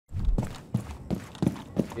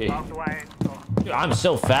Dude, I'm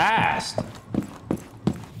so fast.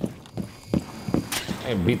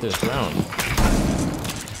 I can beat this round.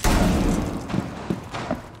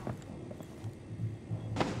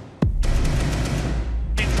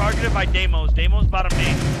 Being targeted by Deimos. Deimos bottom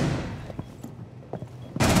main.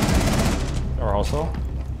 Or also?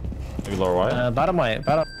 Maybe lower white? Bottom white.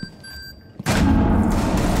 Bottom.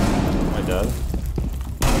 Am I dead?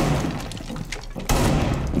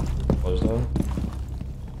 Close though.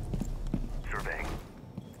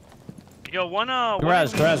 Yo, one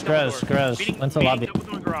Garage. Beating, Went to the lobby. double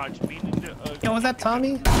door garage. Yo, was that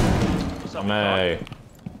Tommy? What's up, May.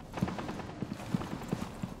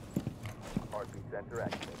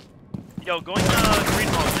 Yo, going to green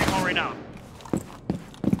hall right now.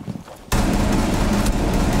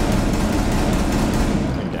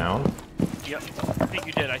 I'm down. Yep, I think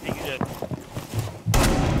you did.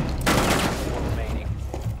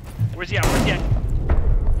 Where's he at?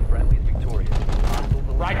 Friendly's victorious.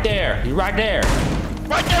 Right there. You're right there.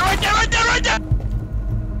 Right there!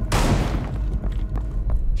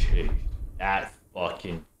 Jeez. That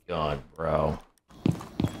fucking gun, bro.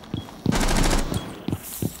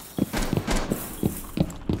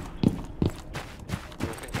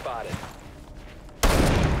 Been spotted.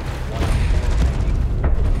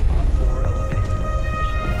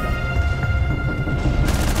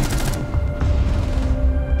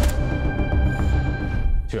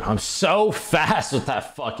 Dude, I'm so fast with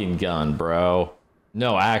that fucking gun, bro.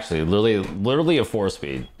 No, actually, literally a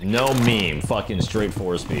 4-speed. No meme. Fucking straight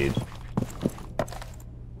 4-speed.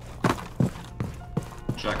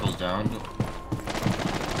 Shackles down.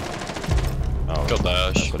 Oh, Go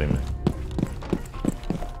dash. that's what he meant.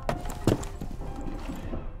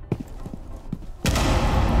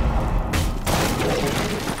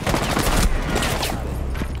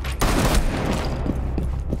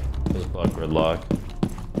 This bug gridlock.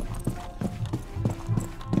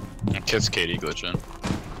 Kid's KD glitching.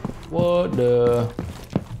 What the?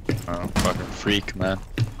 Oh, fucking freak, man.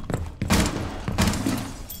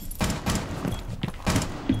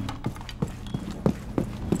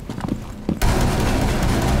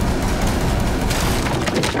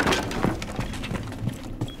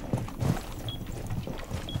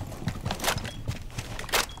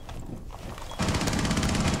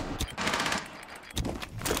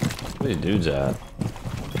 Where the dudes at?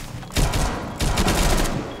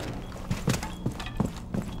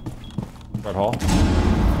 Red hall.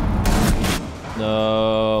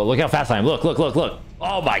 No, look how fast I am. Look.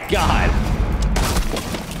 Oh my god.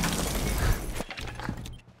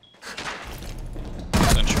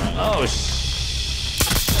 Oh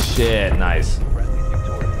shit, nice.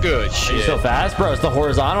 Good Are shit. you so fast? Bro, it's the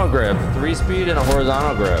horizontal grip. 3-speed and a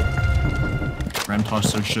horizontal grip. Ram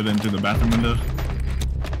tossed their shit into the bathroom window.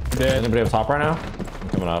 Does anybody have top right now? I'm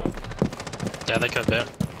coming up. Yeah, they could be.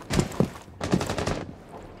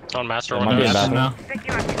 On master Yeah, one. might be in Bathroom bathroom.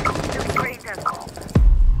 now.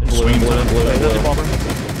 Blue.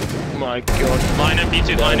 Oh my god. Line in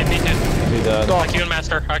B2, line in B2. He's dead. IQ and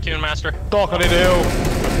master, IQ and master. Doc, what do you do?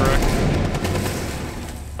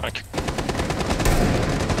 Fuck.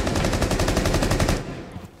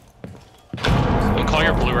 I'll call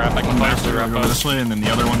your blue wrap, I can One call your master blue over wrap. this way, and then the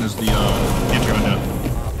other one is the entry window.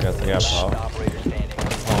 Got the gap out. Operator standing.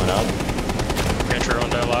 Pulling up. Entry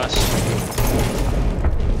window last.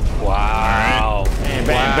 Wow. Bam,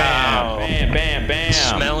 bam, bam. Bam, bam.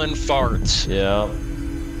 Smelling farts. Yep.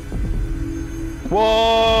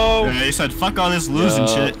 Whoa! Yeah, he said, fuck all this losing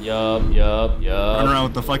shit. Yup. Run around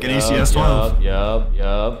with the fucking ACS 12. Yup.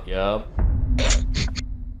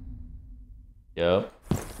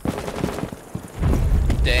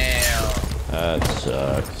 Damn. That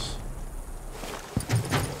sucks.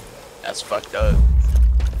 That's fucked up.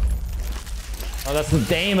 Oh, that's the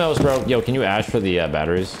Deimos, bro. Yo, can you ash for the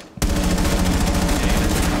batteries?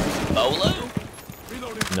 Beaulo?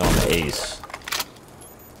 No, I'm the ace.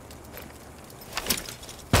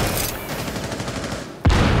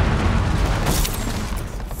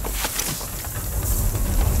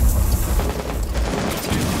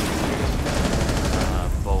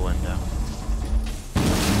 Full window.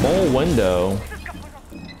 Full window.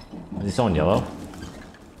 Is he still on yellow?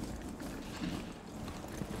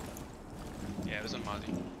 Yeah, it was a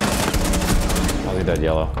Mozzie. I'll leave that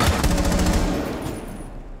yellow.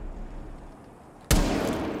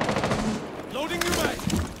 Loading new mag.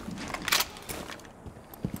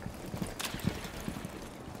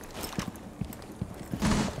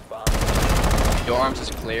 Your arms is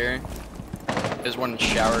clear. There's one in the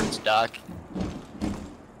shower, it's dock.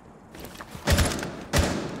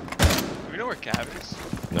 Do we know where Cav is?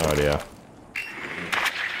 No idea.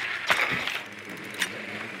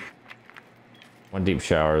 One deep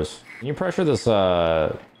showers. Can you pressure this, wait,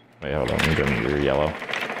 hold on, I'm doing your yellow.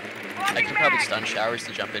 I could probably stun showers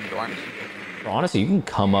to jump in dorms. Bro, honestly, you can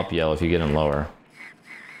come up yellow if you get in lower.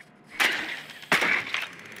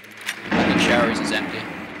 I think showers is empty.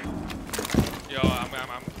 Yo, I'm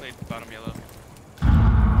playing bottom yellow.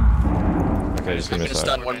 Okay, just give me a I'm gonna sec.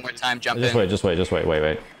 stun one more time, jump Just in. wait.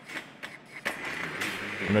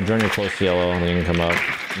 I'm gonna join your close to yellow, and then you can come up.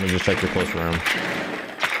 Let me just check your close room.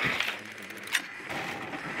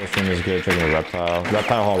 Close room is good. Checking the reptile.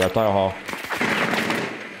 Reptile hall.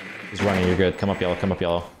 He's running. You're good. Come up yellow.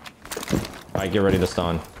 All right, get ready to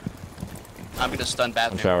stun. I'm gonna stun Some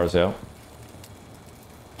bathroom. showers, yeah.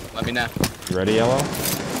 Let me know. You ready, yellow?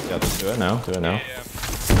 Yeah, let's do it now. Yeah.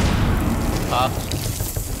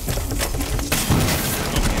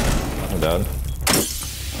 I'm dead.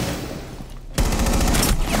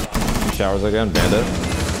 Showers again. Bandit.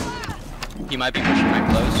 He might be pushing my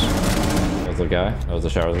close. That was the guy. That was the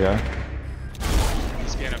showers guy.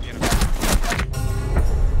 He's piano.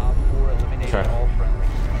 Op 4 eliminated Try. all friendly.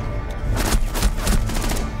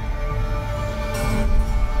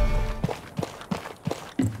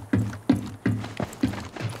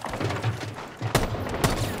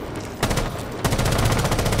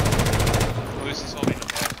 Lucy's holding the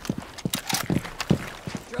ball.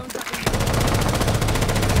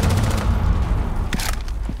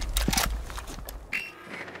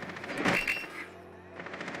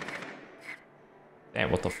 Damn,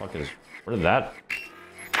 what the fuck is... Where did that...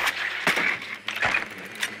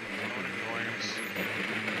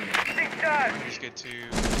 Just get to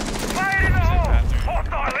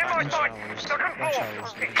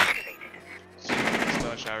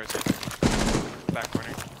showers. Back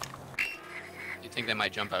corner. You think they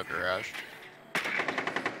might jump out garage?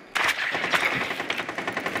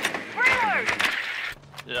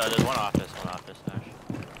 Yeah, there's one office, Ash.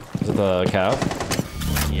 Is it the cow?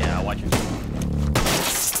 Yeah, watch it.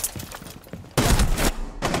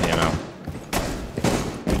 Yeah,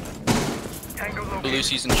 no.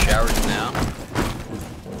 Lucy's in showers now.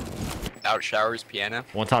 Out showers, piano.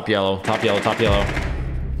 One top yellow. 10 seconds.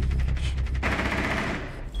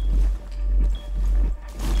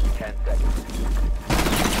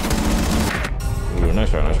 Ooh, nice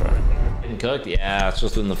try. Getting cooked? Yeah, it's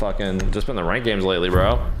just been the fucking... Just been the rank games lately,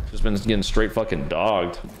 bro. Just been getting straight fucking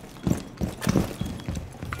dogged.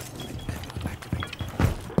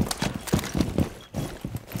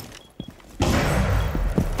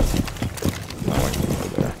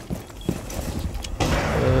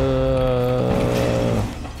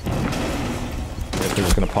 They're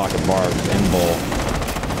just gonna pocket barbs in bowl.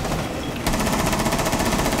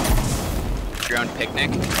 Drone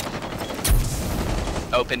picnic.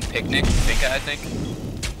 Open picnic, Finca, I think.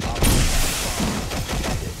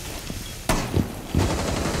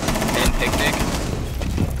 In picnic.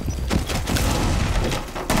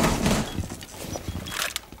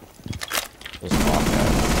 Just pop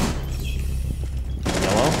that.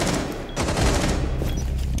 Yellow?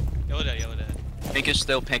 Yellow dead. Finca's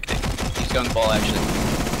still picnic. He's going ball actually.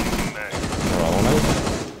 Or element?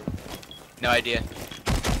 No idea.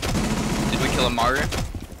 Did we kill a Maru?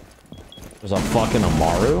 There's a fucking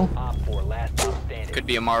Amaru? Op 4 last stop standing. Could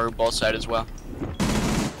be a Maru ball side as well.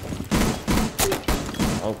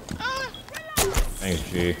 Oh. Thanks,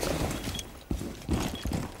 G.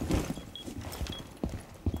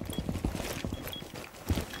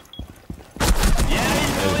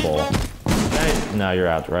 There's Bull. Hey, no, you're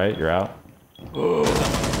out, right? You're out? I want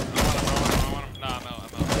him. Nah, I'm out.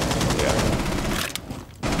 Yeah.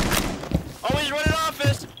 Oh, he's running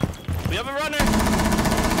office! We have a runner!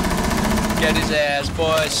 Get his ass,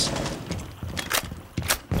 boys.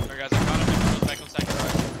 Alright, guys, I found him. He goes back outside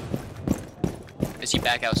garage. Is he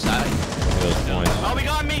back outside? Those points. Oh, he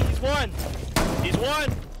got me! He's one! He's one!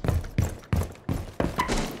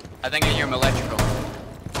 I think I hear him electrical.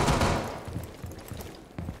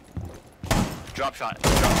 Drop shot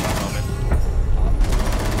moment.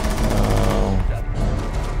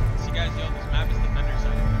 See, guys, yo, this map is defender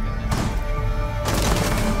side.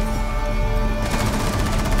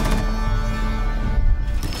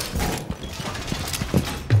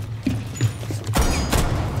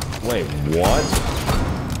 Wait, what?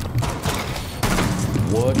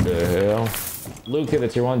 What the hell? Luke hit the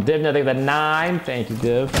tier 1. Div, I think the 9. Thank you,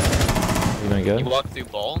 Div. You doing He good? walked through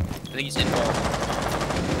ball. I think he's in ball.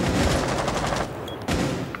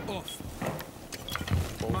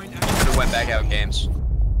 Could have went back out games.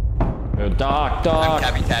 Yo, Doc, I'm Doc.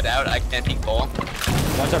 capping that out. I can't peek ball.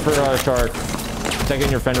 Watch out for Shark. Taking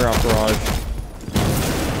your fender out garage.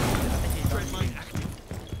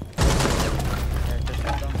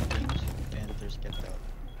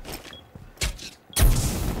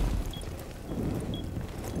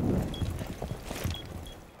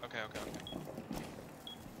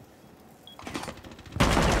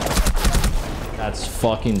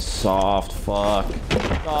 fucking soft. Fuck.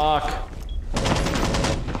 Fuck.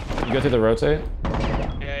 You go through the rotate?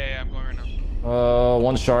 Yeah, I'm going right now.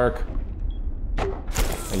 One shark.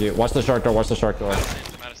 Thank you. Watch the shark door. Watch the shark door. I'm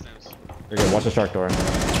out of stance. You're good. Watch the shark door.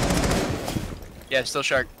 Yeah, still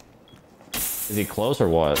shark. Is he close or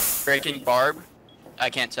what? Breaking barb. I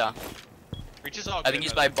can't tell. Reach is all I think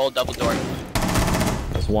he's by bowl double door.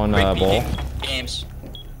 There's one Great bowl. peeking. Games.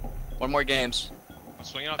 One more games. I'm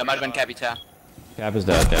swinging off. That might have been Capital. Cap is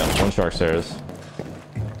dead. Yeah. One shark stairs.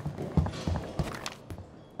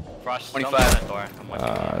 Frost, 25. don't open that door. I'm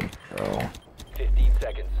watching. Bro. 15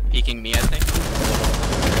 seconds. Peeking me, I think.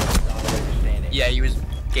 Operator standing. Yeah, he was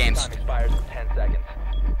games. Time expires in 10 seconds.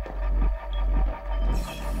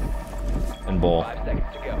 And bowl. 5 seconds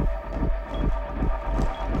to go.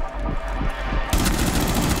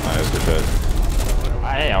 Nice, good shit.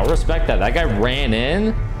 I'll respect that. That guy ran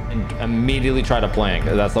in and immediately tried to plank.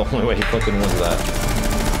 That's the only way he fucking wins that.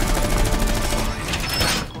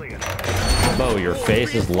 Bo, your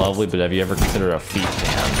face is lovely, but have you ever considered a feet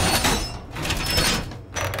cam?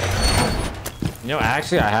 You know,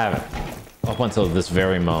 actually, I haven't. Up until this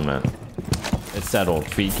very moment. It's settled.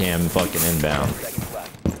 Feet cam fucking inbound. Seconds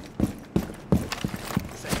left.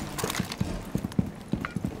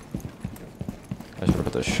 I should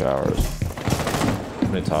put the showers. How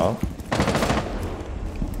many top?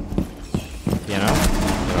 Piano?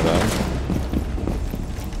 Piano down.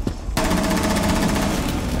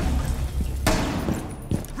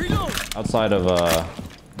 Outside of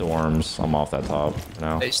dorms, I'm off that top for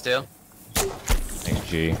now. Stay still. Thanks,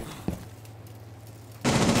 G. I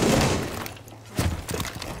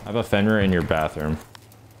have a fender in your bathroom.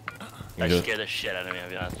 You That just scared the shit out of me, I'll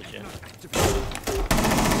be honest with you.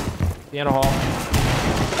 piano hall.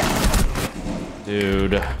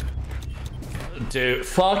 Dude,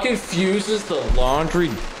 fucking fuses the laundry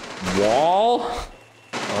wall.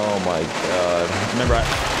 Oh my god. Remember,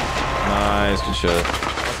 nice, good shit.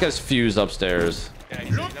 This guy's fused upstairs. Yeah,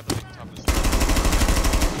 he's at the top of the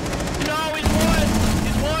stairs. No, he's won!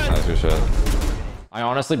 He's won! Nice, good shit. I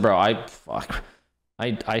honestly, bro,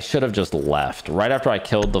 I should have just left. Right after I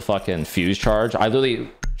killed the fucking fuse charge, I literally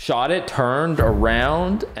shot it, turned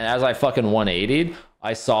around, and as I fucking 180'd,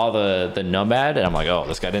 I saw the nomad, and I'm like, oh,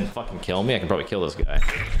 this guy didn't fucking kill me. I can probably kill this guy.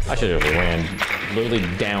 I should have ran literally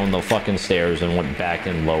down the fucking stairs and went back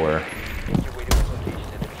in lower.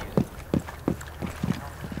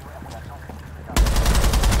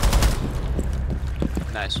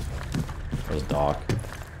 Nice. There's Doc.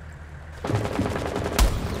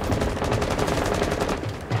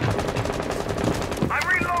 I'm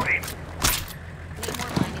reloading!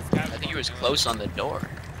 I think he was close on the door.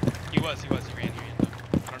 He was. He ran though.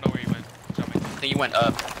 I don't know where he went. Jumping. I think he went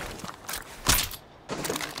up.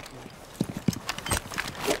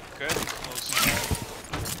 Good. Close.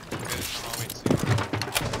 Good. I'll wait and see.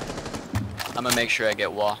 I'm gonna make sure I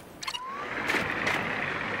get wall.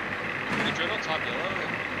 Can you drill on top yellow?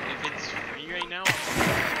 If it's free right now,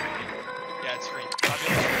 yeah, it's free. Top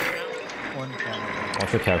yellow's free right now. One camera.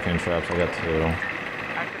 Watch your captain traps. I got two.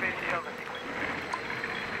 Activate the shelter sequence.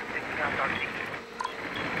 Taking down dark sequence.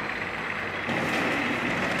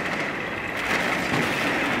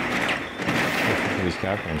 These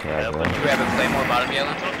captain traps, bro. Do we have a claymore bottom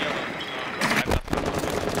yellow? Top yellow.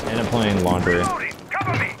 And I'm playing laundry. Reloading!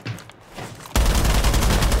 Cover me!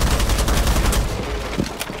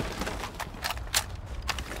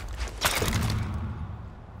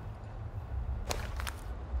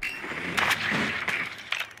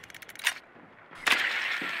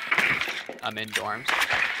 I'm in dorms.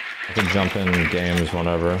 I can jump in games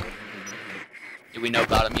whenever. Do we know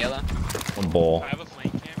bottom yellow? One bowl. I have a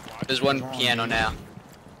flank cam. Watch. There's one piano now.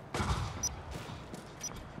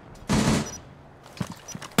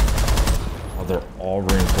 Oh, they're all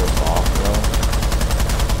reinforced off, bro.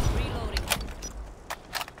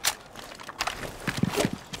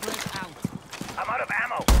 I'm out of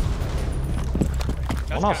ammo.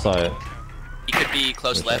 One offside. He could be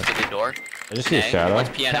close left of the door. I just see a Okay, shadow. one's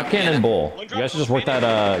piano, Tap can and bowl. You guys should just work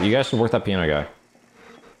that. You guys should work that piano guy.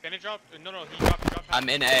 Can it drop? No, he dropped. Drop hatch. I'm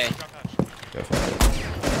in A. Drop hatch. Go for it.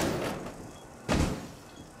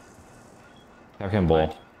 Tap can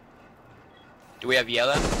bowl. Do we have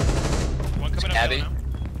yellow? One coming up Abby. yellow now.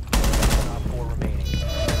 Top 4 remaining.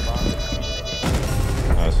 Bomb diffusion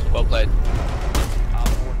initiated. Nice. Well played. Op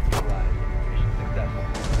 4 neutralized. Mission successful.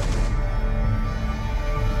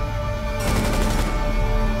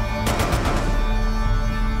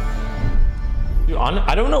 Dude,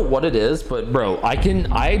 I don't know what it is, but bro, I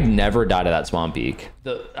never died at that spawn peak.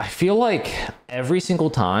 I feel like every single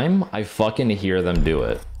time I fucking hear them do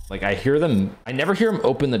it. Like I never hear them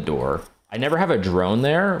open the door. I never have a drone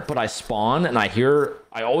there, but I spawn and I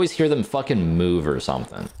always hear them fucking move or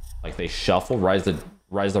something. Like they shuffle right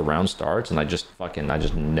as the round starts, and I just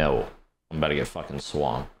know I'm about to get fucking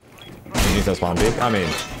swamped. You think that's spawn peek? I mean,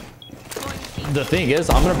 the thing is,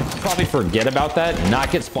 I'm gonna probably forget about that,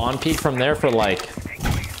 not get spawn peek from there for like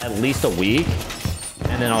at least a week,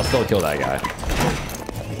 and then I'll still kill that guy.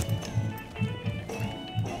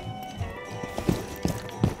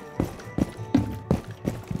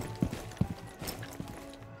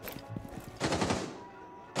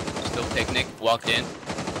 Still picnic, walked in.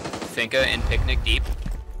 Finca and picnic deep.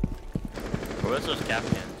 Where's those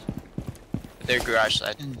captains? They're garage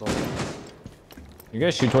side. You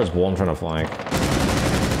guys shoot towards Bull, I'm trying to flank.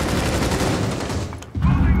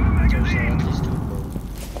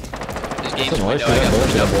 This game's Some window, noise, I got shoot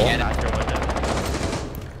pushed that up Bull. again.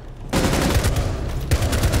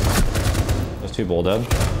 Those 2 Bull dead.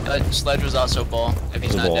 Sledge was also ball, if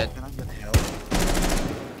he's There's a not ball. dead.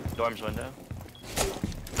 Dorm's window.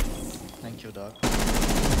 Thank you, dog.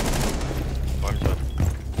 Dorm's window.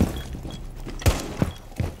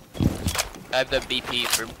 I have the BP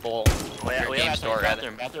for ball. Oh, yeah, Or we game have store,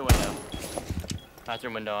 rather. bathroom window.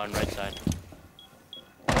 Bathroom window on right side.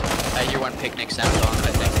 I hear one picnic sound on,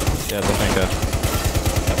 I think. Yeah, it's a Finca.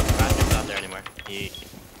 Bathroom's not there anymore.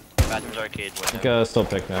 Bathroom's arcade window. Finca still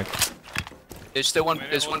picnic. There's still one,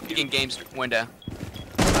 there's one peeking games window.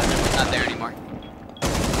 Bathroom's not there anymore.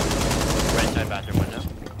 Right side bathroom window.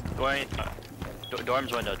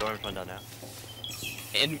 Dorm's window now.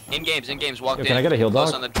 In games, walked Yo, in. can I get a heal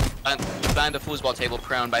Close dog? on behind the foosball table,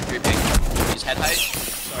 prone by 3 ping. He's head height.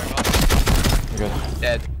 Sorry, boss. You're good.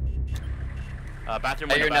 Dead.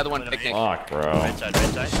 Bathroom I window. hear another one bathroom picnic. Fuck, bro. Right side.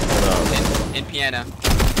 In piano.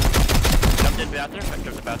 Jumped in bathroom. I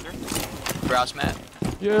jumped the bathroom. Grouse mat.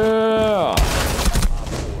 Yeah.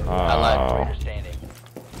 lied. Oh.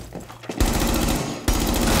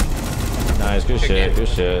 Nice, good shit, good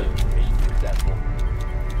shit.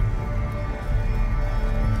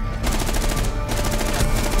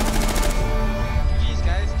 GG's,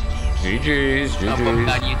 guys. GG's. GG's, Don't put me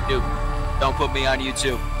GG's. on YouTube. Don't put me on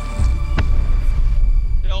YouTube.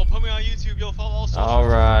 Yo, put me on YouTube. You'll follow all socials.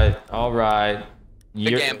 Alright.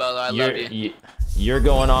 Good game, Bolo. I love you. You're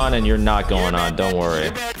going on and you're not going on, don't worry.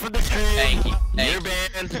 Thank you.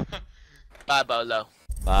 Thank you. Bye, Bolo.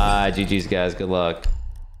 Bye, GG's guys, good luck.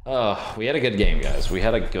 Oh, we had a good game, guys. We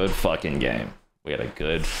had a good fucking game.